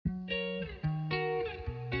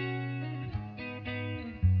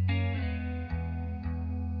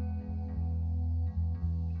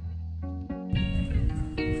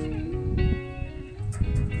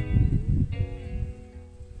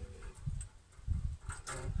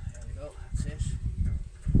There we go, that's it.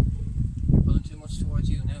 You're pulling too much towards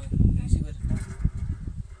you now. Easy with it now.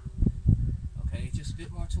 Okay, just a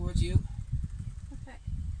bit more towards you. Okay.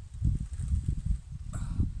 A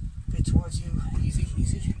bit towards you. Easy,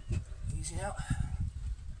 easy. Easy now. Oh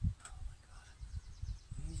my god.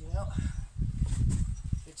 Easy now.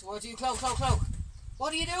 Bit towards you, Chloe, Chloe, Chloe.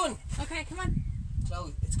 What are you doing? Okay, come on.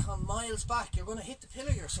 Chloe, it's come miles back. You're going to hit the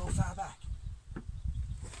pillar, you're so far back.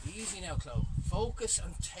 Easy now, Chloe. Focus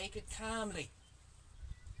and take it calmly.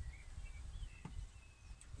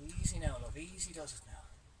 Easy now, love. Easy does it now.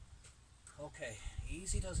 Okay,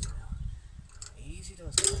 easy does it now. Easy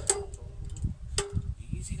does it now.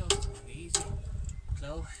 Easy does it now. Easy.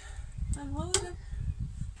 Chloe. I'm holding.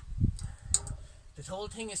 The whole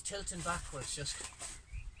thing is tilting backwards. Just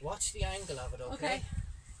watch the angle of it, okay?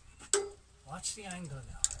 Watch the angle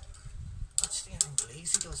now. Watch the angle.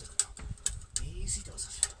 Easy does it now. Easy does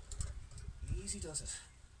it. Easy does it.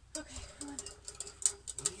 Okay, come on.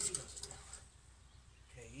 Easy does it now.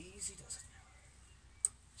 Okay, easy does it now.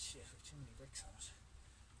 Shit, with too many bricks on it.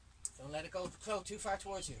 Don't let it go, Chloe, too far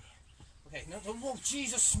towards you. Okay, no, oh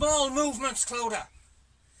Jesus, small movements, Clodagh.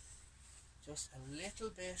 Just a little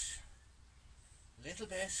bit.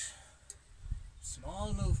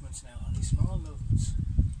 Small movements now, only small movements.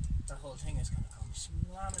 The whole thing is going to come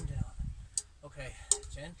slamming down. Okay,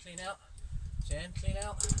 gently now. Gently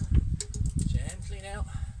now. Gently now.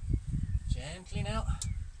 Gently now.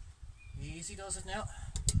 Easy does it now.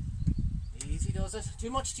 Easy does it. Too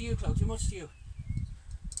much to you, Chloe, too much to you.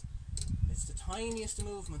 It's the tiniest of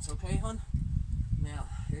movements, okay, hon? Now,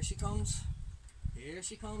 here she comes. Here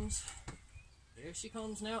she comes. Here she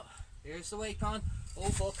comes now. Here's the weight on. Oh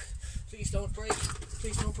fuck. Please don't break.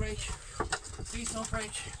 Please don't break. Please don't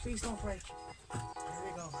break. Please don't break. There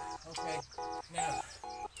we go. Okay. Now,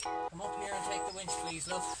 come up here and take the winch, please,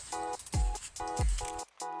 love.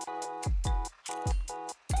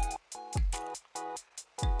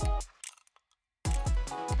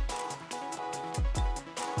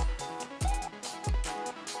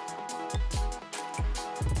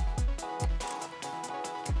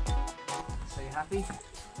 So you happy?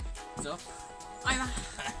 What's up?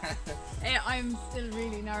 I'm still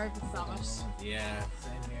really nervous on it. Yeah,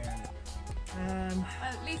 same here. Well,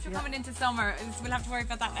 at least we're coming into summer. We'll have to worry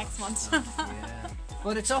about that next month. Yeah.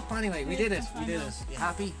 But it's up anyway. We did it. We did it. You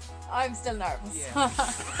happy? I'm still nervous. Yeah.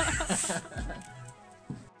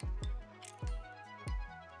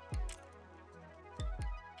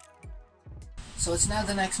 So it's now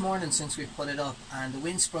the next morning since we put it up, and the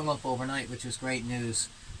wind sprung up overnight, which was great news.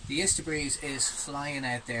 The Istabreeze is flying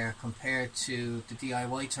out there compared to the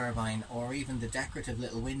DIY turbine or even the decorative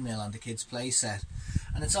little windmill on the kids' play set.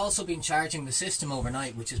 And it's also been charging the system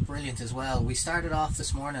overnight, which is brilliant as well. We started off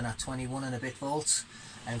this morning at 21 and a bit volts,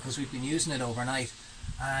 because we've been using it overnight,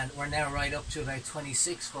 and we're now right up to about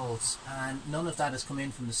 26 volts, and none of that has come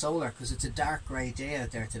in from the solar because it's a dark grey day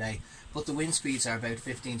out there today, but the wind speeds are about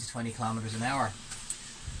 15 to 20 kilometers an hour.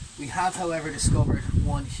 We have, however, discovered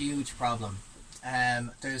one huge problem.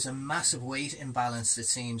 There's a massive weight imbalance, it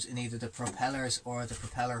seems, in either the propellers or the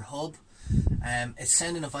propeller hub. It's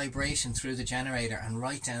sending a vibration through the generator and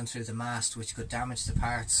right down through the mast, which could damage the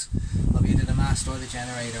parts of either the mast or the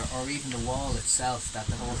generator, or even the wall itself that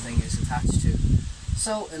the whole thing is attached to.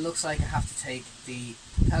 So it looks like I have to take the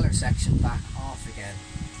propeller section back off again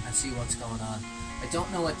and see what's going on. I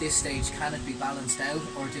don't know at this stage, can it be balanced out,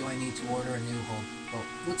 or do I need to order a new hub? But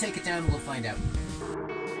we'll take it down and we'll find out.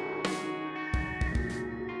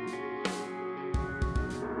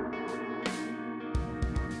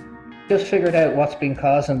 Just figured out what's been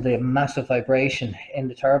causing the massive vibration in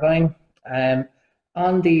the turbine.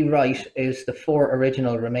 On the right is the 4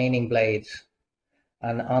 original remaining blades,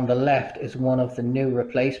 and on the left is one of the new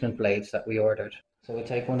replacement blades that we ordered. So we'll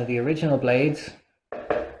take one of the original blades,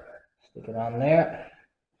 stick it on there,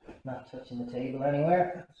 not touching the table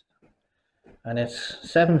anywhere, and it's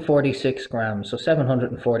 746 grams, so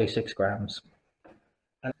 746 grams.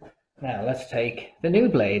 And now let's take the new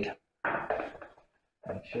blade.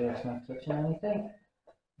 Make sure it's not touching anything.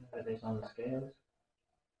 There it is on the scales.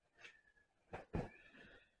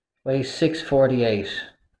 Weighs 648.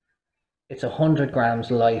 It's 100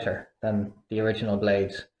 grams lighter than the original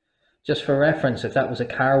blades. Just for reference, if that was a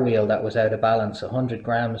car wheel that was out of balance, 100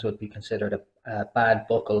 grams would be considered a bad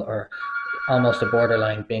buckle or almost a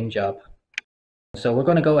borderline bin job. So we're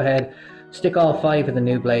going to go ahead, stick all 5 of the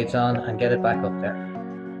new blades on and get it back up there.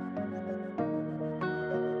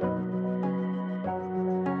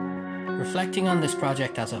 Reflecting on this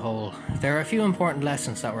project as a whole, there are a few important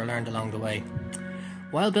lessons that were learned along the way.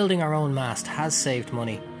 While building our own mast has saved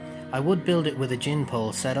money, I would build it with a gin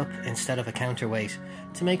pole setup instead of a counterweight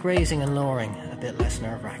to make raising and lowering a bit less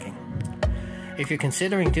nerve-wracking. If you're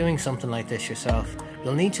considering doing something like this yourself,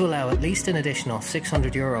 you'll need to allow at least an additional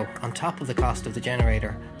 €600 on top of the cost of the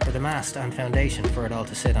generator for the mast and foundation for it all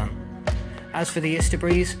to sit on. As for the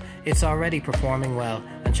Istabreeze, it's already performing well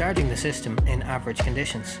and charging the system in average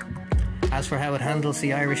conditions. As for how it handles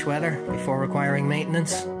the Irish weather before requiring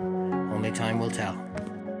maintenance, only time will tell.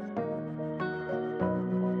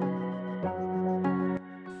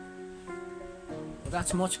 Well,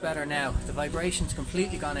 that's much better now. The vibration's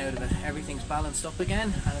completely gone out of it. Everything's balanced up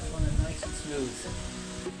again and it's running nice and smooth.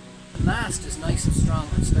 The mast is nice and strong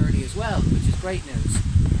and sturdy as well, which is great news.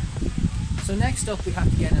 So next up we have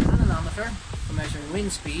to get an anemometer for measuring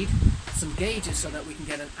wind speed, some gauges so that we can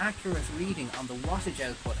get an accurate reading on the wattage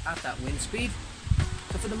output at that wind speed.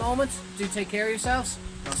 So for the moment, do take care of yourselves,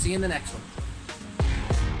 and I'll see you in the next one.